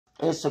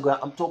Instagram,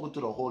 I'm talking to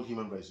the whole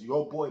human race.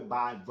 Your boy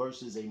Baye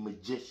versus a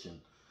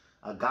magician.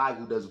 A guy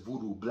who does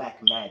voodoo, black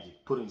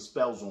magic, putting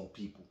spells on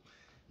people.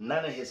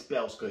 None of his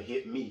spells could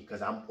hit me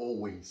because I'm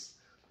always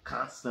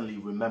constantly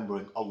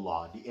remembering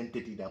Allah, the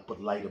entity that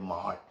put light in my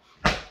heart.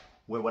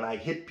 Where when I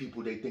hit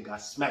people, they think I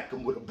smack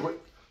them with a brick.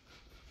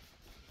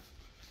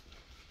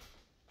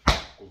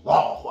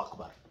 Allahu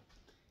Akbar.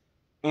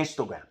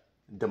 Instagram.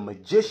 The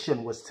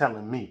magician was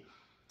telling me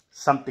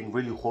something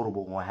really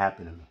horrible gonna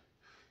happen to me.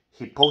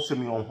 He posted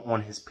me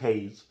on his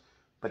page,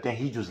 but then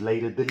he just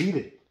later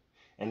deleted it.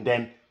 And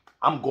then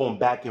I'm going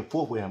back and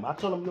forth with him. I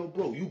told him, yo,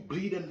 bro, you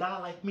bleed and die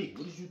like me.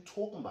 What is you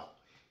talking about?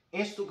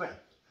 Instagram.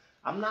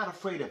 I'm not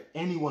afraid of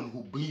anyone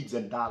who bleeds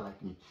and die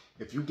like me.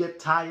 If you get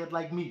tired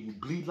like me, you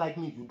bleed like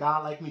me, you die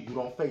like me, you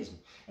don't faze me.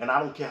 And I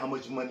don't care how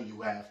much money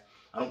you have.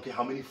 I don't care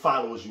how many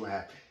followers you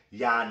have.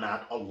 Y'all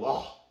not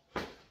Allah.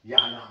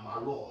 Y'all not my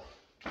Lord.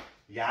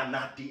 Y'all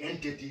not the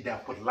entity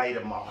that put light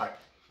in my heart.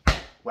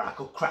 Where I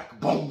could crack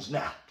bones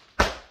now.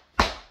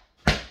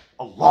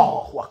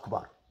 Allahu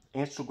Akbar.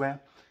 Instagram.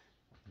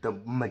 The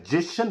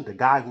magician, the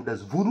guy who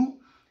does voodoo,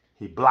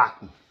 he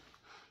blocked me.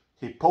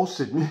 He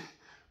posted me,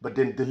 but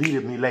then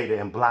deleted me later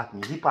and blocked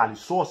me. He probably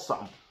saw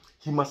something.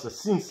 He must have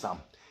seen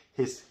something.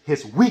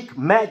 His weak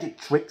magic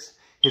tricks,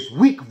 his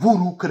weak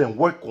voodoo couldn't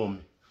work on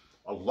me.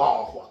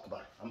 Allahu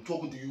Akbar. I'm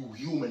talking to you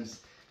humans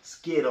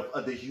scared of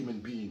other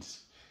human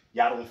beings.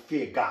 Y'all don't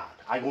fear God.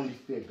 I only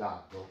fear God,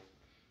 bro.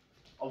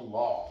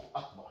 Allahu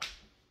Akbar.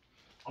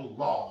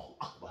 Allahu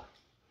Akbar.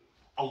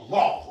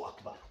 Allahu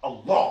Akbar.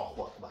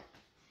 Allahu Akbar.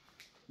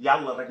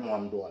 Yalla rek mo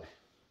am doole.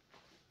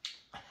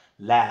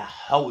 La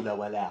hawla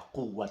wa la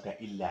quwwata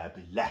illa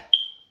billah.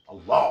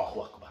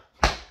 Allahu Akbar.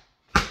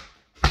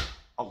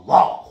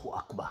 Allahu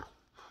Akbar.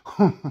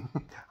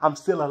 I'm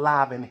still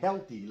alive and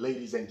healthy,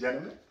 ladies and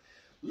gentlemen.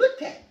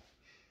 Look at me.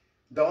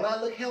 Don't I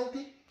look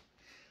healthy?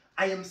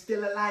 I am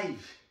still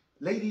alive.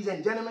 Ladies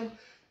and gentlemen,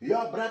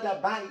 your brother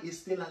Baye is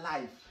still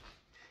alive.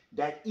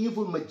 That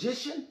evil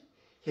magician,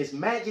 his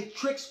magic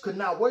tricks could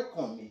not work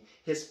on me.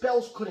 His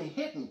spells couldn't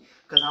hit me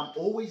because I'm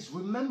always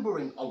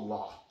remembering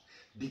Allah,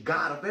 the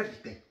God of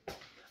everything.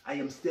 I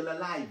am still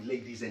alive,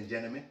 ladies and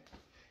gentlemen.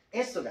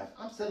 Instagram,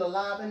 I'm still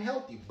alive and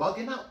healthy,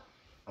 bugging out.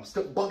 I'm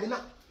still bugging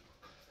out.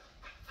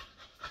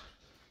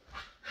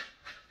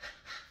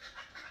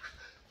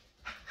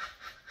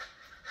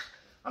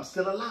 I'm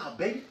still alive,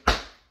 baby.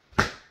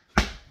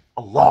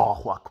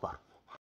 Allahu Akbar.